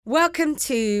Welcome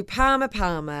to Palmer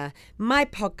Palmer. My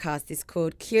podcast is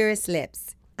called Curious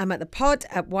Lips. I'm at the pod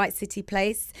at White City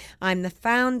Place. I'm the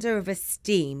founder of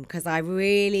Esteem because I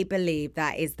really believe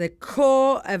that is the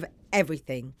core of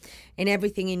everything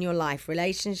in your life.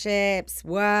 Relationships,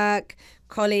 work,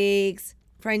 colleagues,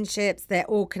 friendships, they're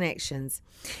all connections.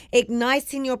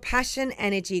 Igniting your passion,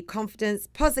 energy, confidence,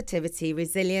 positivity,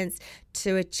 resilience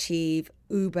to achieve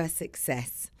uber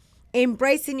success.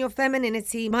 Embracing your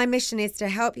femininity, my mission is to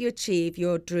help you achieve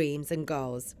your dreams and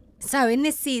goals. So in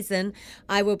this season,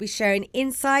 I will be sharing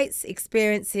insights,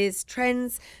 experiences,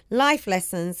 trends, life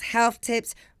lessons, health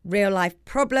tips, real life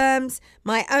problems,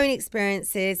 my own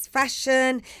experiences,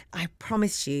 fashion. I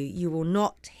promise you, you will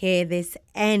not hear this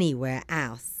anywhere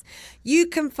else. You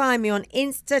can find me on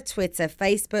Insta, Twitter,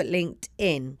 Facebook,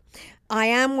 LinkedIn. I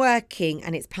am working,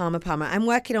 and it's Palmer Palmer. I'm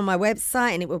working on my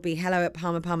website, and it will be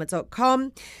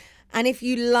hello@palmerpalmer.com. And if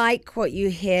you like what you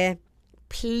hear,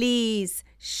 please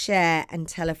share and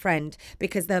tell a friend,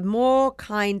 because the more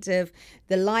kind of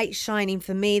the light shining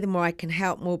for me, the more I can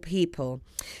help more people.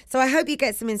 So I hope you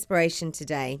get some inspiration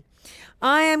today.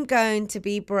 I am going to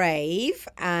be brave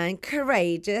and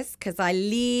courageous because I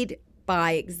lead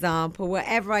by example.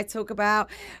 Whatever I talk about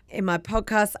in my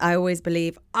podcast, I always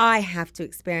believe I have to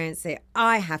experience it.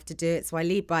 I have to do it. So I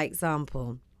lead by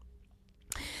example.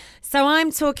 So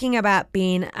I'm talking about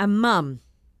being a mum,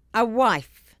 a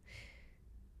wife,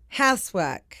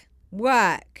 housework,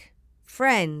 work,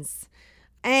 friends,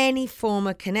 any form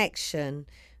of connection,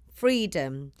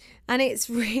 freedom. And it's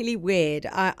really weird.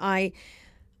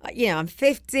 I'm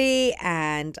 50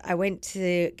 and I went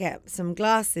to get some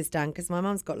glasses done because my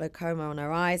mum's got glaucoma on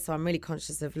her eyes. So I'm really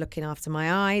conscious of looking after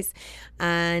my eyes.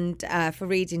 And for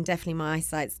reading, definitely my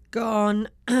eyesight's gone.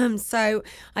 So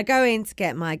I go in to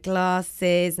get my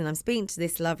glasses and I'm speaking to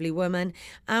this lovely woman.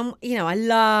 And, I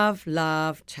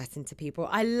love chatting to people.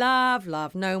 I love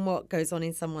knowing what goes on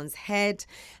in someone's head,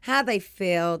 how they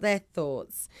feel, their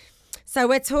thoughts. So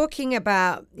we're talking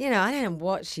about, I don't know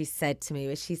what she said to me,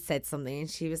 but she said something and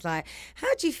she was like,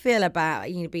 how do you feel about,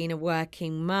 being a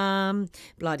working mum,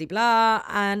 blah, de blah.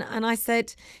 And I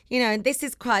said, this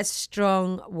is quite a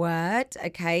strong word.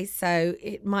 Okay. So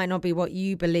it might not be what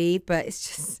you believe, but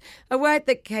it's just a word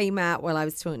that came out while I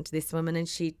was talking to this woman and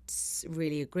she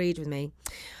really agreed with me.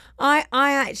 I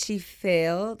actually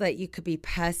feel that you could be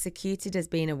persecuted as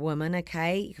being a woman,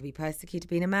 okay? You could be persecuted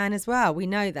being a man as well. We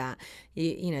know that,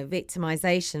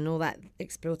 victimization, all that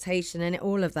exploitation and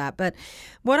all of that. But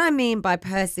what I mean by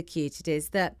persecuted is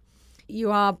that you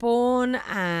are born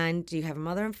and you have a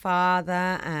mother and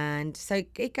father, and so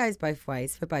it goes both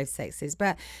ways for both sexes.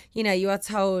 But, you are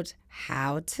told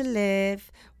how to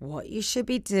live, what you should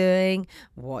be doing,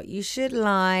 what you should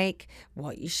like,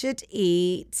 what you should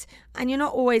eat. And you're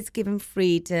not always given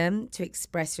freedom to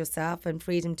express yourself and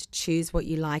freedom to choose what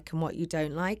you like and what you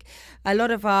don't like. A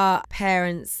lot of our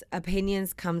parents'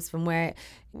 opinions comes from where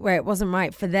it wasn't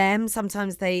right for them.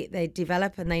 Sometimes they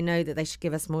develop and they know that they should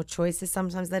give us more choices.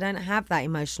 Sometimes they don't have that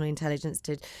emotional intelligence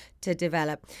to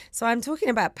develop. So I'm talking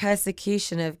about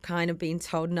persecution of kind of being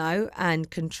told no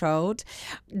and controlled.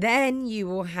 Then you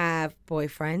will have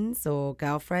boyfriends or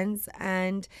girlfriends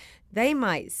and they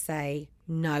might say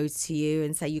no to you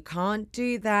and say you can't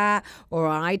do that, or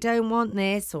I don't want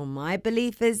this, or my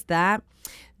belief is that.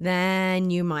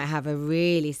 Then you might have a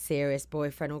really serious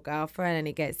boyfriend or girlfriend and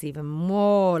it gets even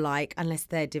more like, unless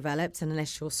they're developed and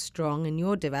unless you're strong and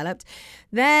you're developed,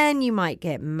 then you might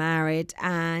get married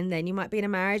and then you might be in a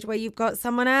marriage where you've got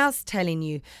someone else telling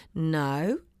you,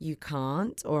 no, you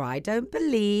can't, or I don't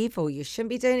believe, or you shouldn't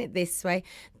be doing it this way.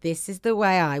 This is the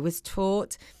way I was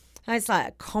taught. And it's like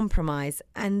a compromise.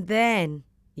 And then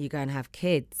you go and have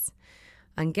kids.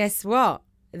 And guess what?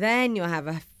 Then you'll have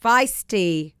a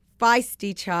feisty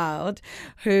child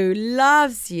who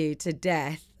loves you to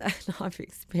death. And I've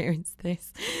experienced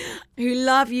this. Who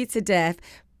love you to death.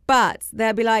 But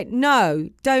they'll be like, no,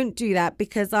 don't do that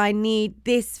because I need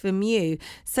this from you.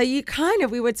 So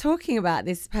we were talking about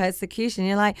this persecution.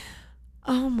 You're like,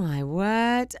 oh my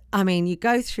word. I mean, you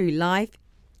go through life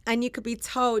and you could be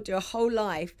told your whole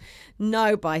life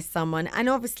no by someone. And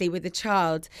obviously with a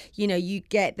child, you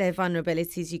get their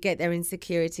vulnerabilities, you get their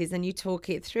insecurities and you talk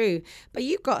it through. But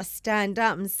you've got to stand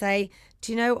up and say,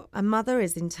 do you know, a mother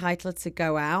is entitled to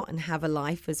go out and have a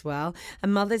life as well. A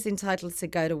mother's entitled to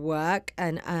go to work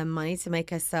and earn money to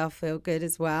make herself feel good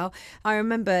as well. I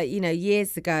remember,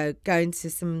 years ago going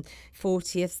to some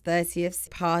 40th,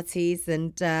 30th parties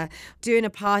and doing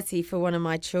a party for one of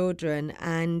my children.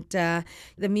 And the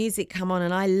music come on,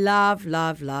 and I love,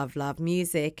 love, love, love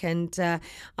music. And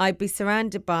I'd be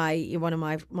surrounded by one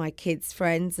of my kids'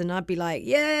 friends, and I'd be like,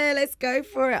 yeah, let's go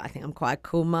for it. I think I'm quite a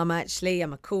cool mum, actually.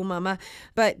 I'm a cool mama.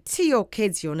 But to your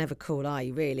kids, you're never cool, are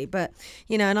you, really? But,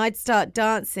 and I'd start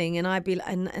dancing, and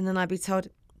and then I'd be told,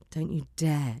 don't you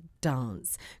dare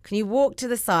dance. Can you walk to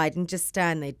the side and just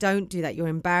stand there? Don't do that. You're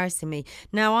embarrassing me.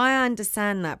 Now, I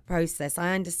understand that process.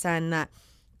 I understand that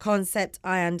concept.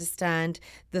 I understand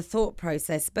the thought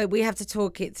process, but we have to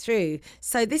talk it through.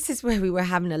 So this is where we were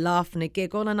having a laugh and a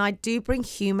giggle, and I do bring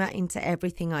humor into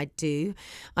everything I do.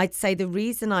 I'd say the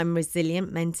reason I'm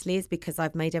resilient mentally is because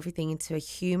I've made everything into a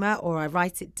humor, or I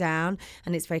write it down,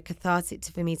 and it's very cathartic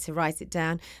for me to write it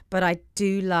down. But I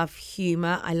do love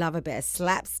humor. I love a bit of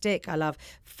slapstick. I love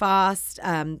fast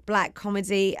black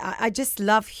comedy. I just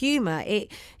love humor. It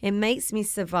makes me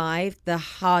survive the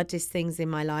hardest things in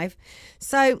my life.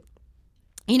 So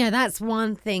that's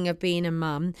one thing of being a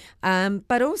mum.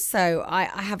 But also, I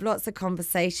have lots of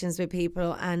conversations with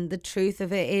people, and the truth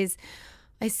of it is,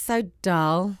 it's so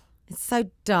dull. It's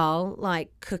so dull,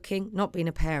 like cooking, not being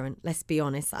a parent, let's be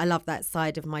honest. I love that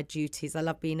side of my duties. I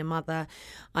love being a mother.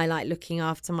 I like looking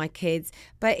after my kids.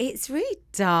 But it's really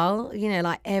dull,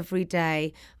 like every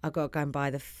day I've got to go and buy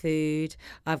the food.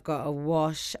 I've got to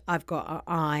wash. I've got to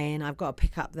iron. I've got to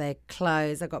pick up their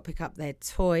clothes. I've got to pick up their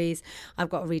toys. I've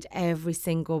got to read every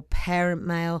single parent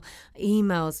mail,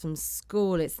 emails from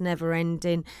school. It's never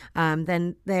ending.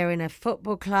 Then they're in a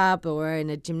football club or in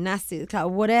a gymnastics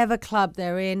club, whatever club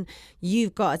they're in.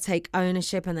 You've got to take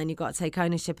ownership, and then you've got to take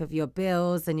ownership of your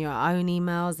bills and your own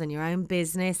emails and your own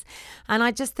business. And I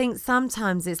just think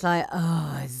sometimes it's like,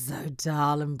 oh, it's so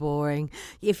dull and boring.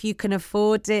 If you can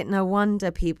afford it, no wonder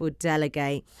people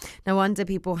delegate. No wonder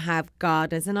people have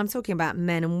gardeners. And I'm talking about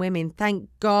men and women. Thank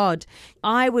God.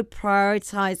 I would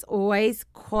prioritize always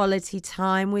quality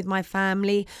time with my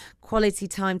family, quality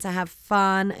time to have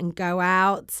fun and go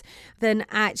out, than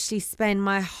actually spend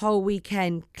my whole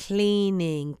weekend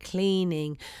cleaning,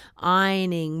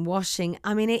 ironing, washing.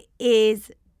 I mean, it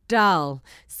is dull.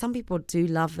 Some people do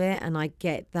love it, and I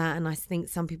get that. And I think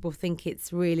some people think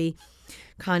it's really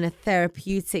kind of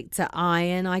therapeutic to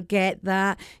iron. I get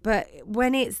that. But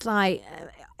when it's like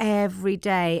every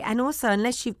day, and also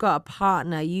unless you've got a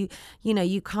partner, you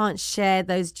can't share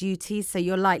those duties. So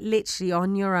you're like literally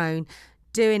on your own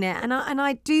doing it. And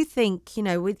I do think,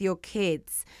 with your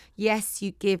kids, yes,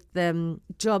 you give them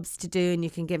jobs to do and you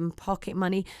can give them pocket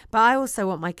money, but I also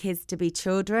want my kids to be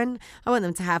children. I want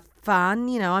them to have fun.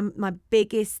 My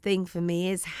biggest thing for me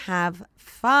is have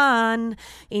fun,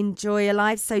 enjoy your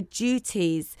life. So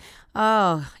duties,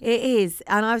 oh, it is.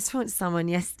 And I was talking to someone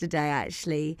yesterday,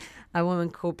 actually, a woman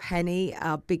called Penny.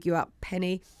 I'll big you up,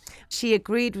 Penny. She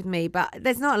agreed with me, but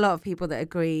there's not a lot of people that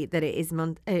agree that it is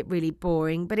really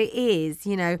boring, but it is,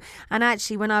 And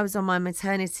actually, when I was on my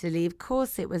maternity leave, of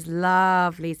course, it was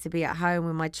lovely to be at home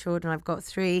with my children. I've got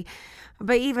 3.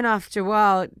 But even after a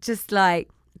while, just like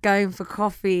going for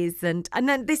coffees, and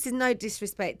then this is no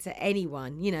disrespect to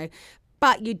anyone,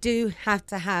 but you do have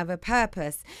to have a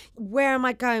purpose. Where am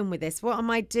I going with this? What am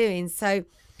I doing? So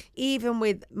even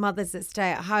with mothers that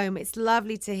stay at home, it's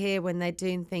lovely to hear when they're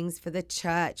doing things for the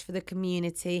church, for the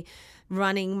community,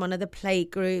 running one of the play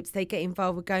groups. They get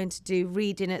involved with going to do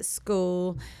reading at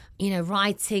school,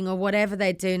 writing or whatever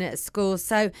they're doing at school.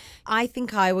 So I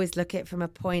think I always look at it from a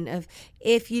point of,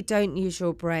 if you don't use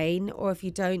your brain, or if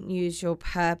you don't use your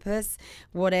purpose,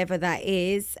 whatever that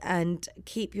is, and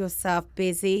keep yourself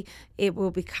busy, it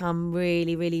will become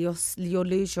really, really, you'll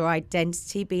lose your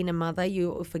identity being a mother.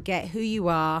 You'll forget who you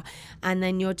are, and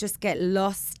then you'll just get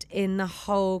lost in the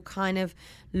whole kind of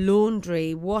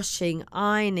laundry, washing,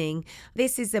 ironing.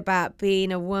 This is about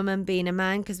being a woman, being a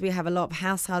man, because we have a lot of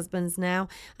house husbands now,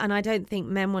 and I don't think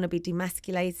men want to be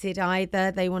demasculated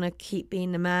either. They want to keep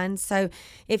being the man. So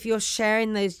if you're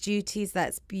sharing those duties,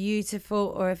 that's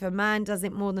beautiful. Or if a man does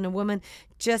it more than a woman,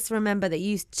 just remember that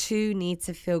you too need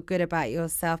to feel good about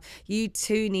yourself. You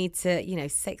too need to,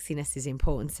 sexiness is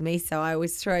important to me, so I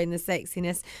always throw in the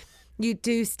sexiness. You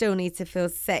do still need to feel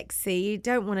sexy. You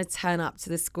don't want to turn up to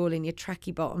the school in your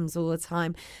tracky bottoms all the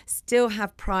time. Still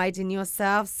have pride in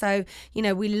yourself. So,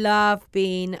 we love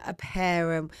being a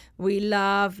parent. We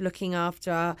love looking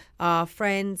after our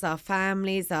friends, our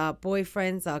families, our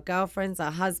boyfriends, our girlfriends,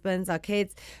 our husbands, our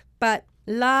kids. But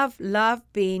love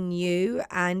being you.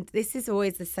 And this is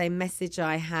always the same message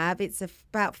I have. It's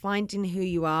about finding who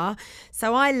you are.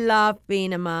 So I love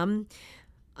being a mum.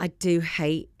 I do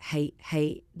hate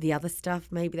the other stuff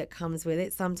maybe that comes with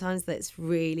it sometimes, that's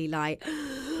really like,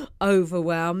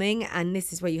 overwhelming, and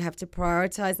this is where you have to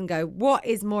prioritize and go, what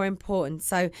is more important?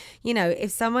 So,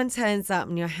 if someone turns up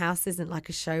and your house isn't like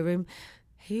a showroom,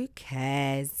 who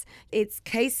cares? It's a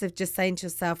case of just saying to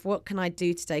yourself, what can I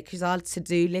do today? Because our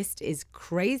to-do list is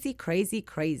crazy, crazy,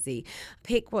 crazy.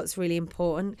 Pick what's really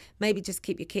important. Maybe just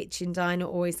keep your kitchen, diner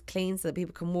always clean so that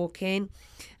people can walk in.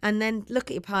 And then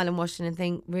look at your pile and washing and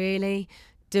think, really?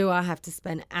 Do I have to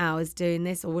spend hours doing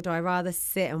this, or would I rather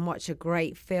sit and watch a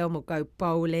great film, or go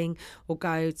bowling, or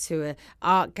go to an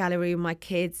art gallery with my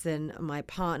kids and my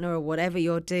partner, or whatever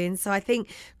you're doing? So I think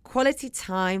quality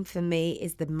time for me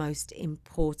is the most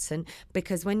important,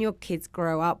 because when your kids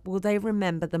grow up, will they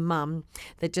remember the mum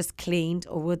that just cleaned,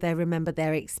 or will they remember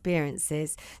their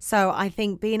experiences? So I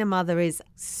think being a mother is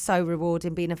so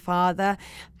rewarding, being a father.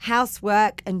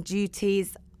 Housework and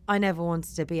duties, I never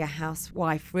wanted to be a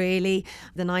housewife, really.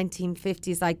 The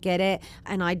 1950s, I get it,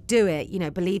 and I do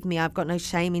it. Believe me, I've got no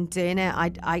shame in doing it.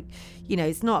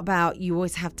 It's not about you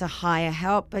always have to hire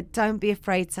help, but don't be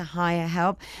afraid to hire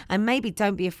help, and maybe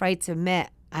don't be afraid to admit,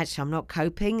 actually, I'm not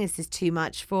coping. This is too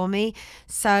much for me.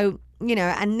 So,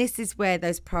 and this is where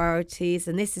those priorities,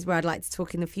 and this is where I'd like to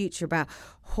talk in the future about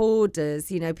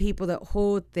hoarders, people that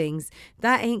hoard things.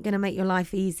 That ain't going to make your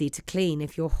life easy to clean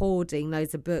if you're hoarding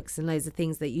loads of books and loads of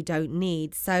things that you don't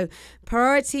need. So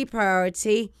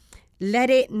priority.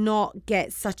 Let it not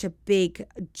get such a big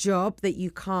job that you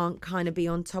can't kind of be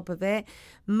on top of it.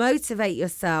 Motivate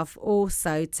yourself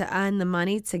also to earn the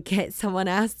money to get someone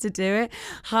else to do it.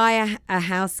 Hire a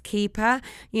housekeeper,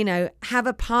 have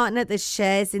a partner that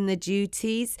shares in the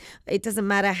duties. It doesn't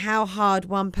matter how hard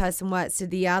one person works to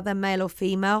the other, male or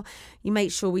female. You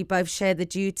make sure we both share the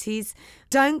duties.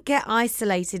 Don't get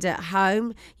isolated at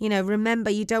home. Remember,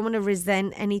 you don't want to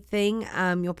resent anything,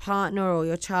 your partner or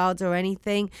your child or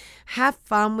anything. Have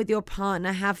fun with your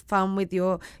partner, have fun with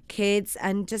your kids,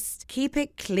 and just keep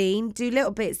it clean. Do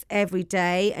little bits every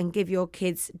day and give your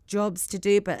kids jobs to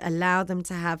do, but allow them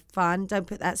to have fun. Don't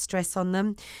put that stress on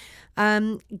them.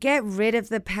 Get rid of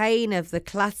the pain of the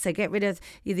clutter, get rid of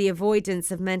the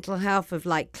avoidance of mental health, of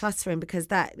like cluttering, because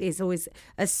that is always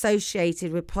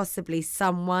associated with possibly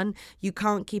someone. You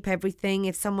can't keep everything.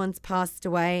 If someone's passed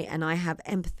away, and I have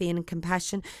empathy and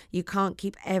compassion, you can't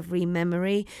keep every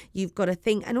memory. You've got to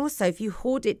think. And also, if you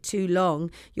hoard it too long,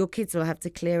 your kids will have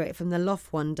to clear it from the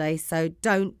loft one day. So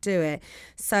don't do it.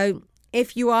 So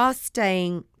if you are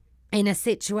staying in a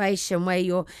situation where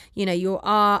you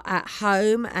are at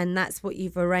home and that's what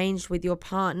you've arranged with your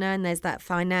partner, and there's that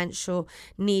financial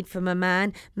need from a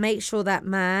man, make sure that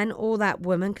man or that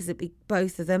woman, because it'd be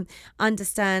both of them,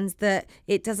 understands that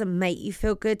it doesn't make you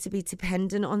feel good to be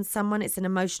dependent on someone. It's an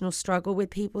emotional struggle with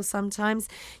people sometimes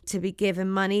to be given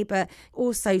money, but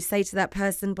also say to that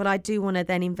person, but I do want to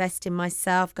then invest in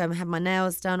myself, go and have my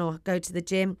nails done or go to the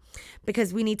gym,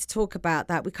 because we need to talk about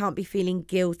that. We can't be feeling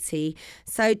guilty.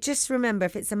 So just remember,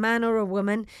 if it's a man or a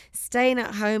woman, staying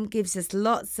at home gives us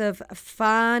lots of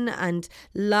fun and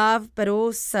love, but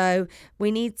also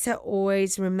we need to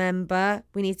always remember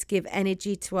we need to give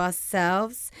energy to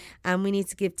ourselves and we need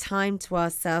to give time to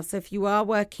ourselves. So if you are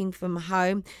working from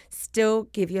home, still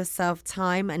give yourself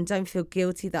time and don't feel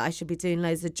guilty that I should be doing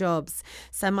loads of jobs.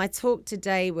 So my talk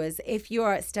today was, if you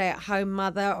are a stay-at-home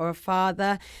mother or a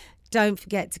father, don't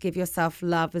forget to give yourself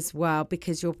love as well,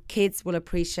 because your kids will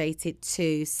appreciate it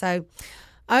too. So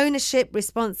ownership,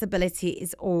 responsibility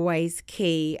is always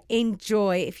key.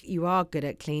 Enjoy. If you are good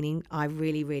at cleaning, I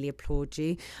really, really applaud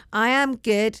you. I am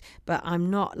good, but I'm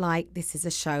not like this is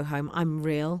a show home. I'm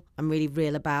real. I'm really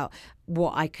real about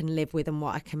what I can live with and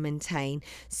what I can maintain.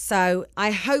 So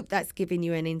I hope that's given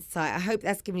you an insight. I hope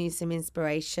that's given you some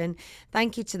inspiration.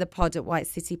 Thank you to the pod at White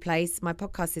City Place. My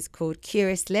podcast is called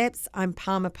Curious Lips. I'm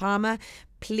Palmer.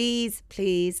 Please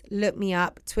look me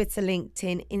up. Twitter,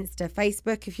 LinkedIn, Insta,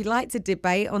 Facebook. If you'd like to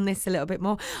debate on this a little bit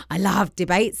more, I love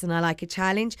debates and I like a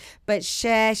challenge, but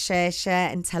share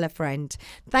and tell a friend.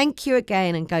 Thank you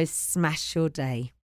again, and go smash your day.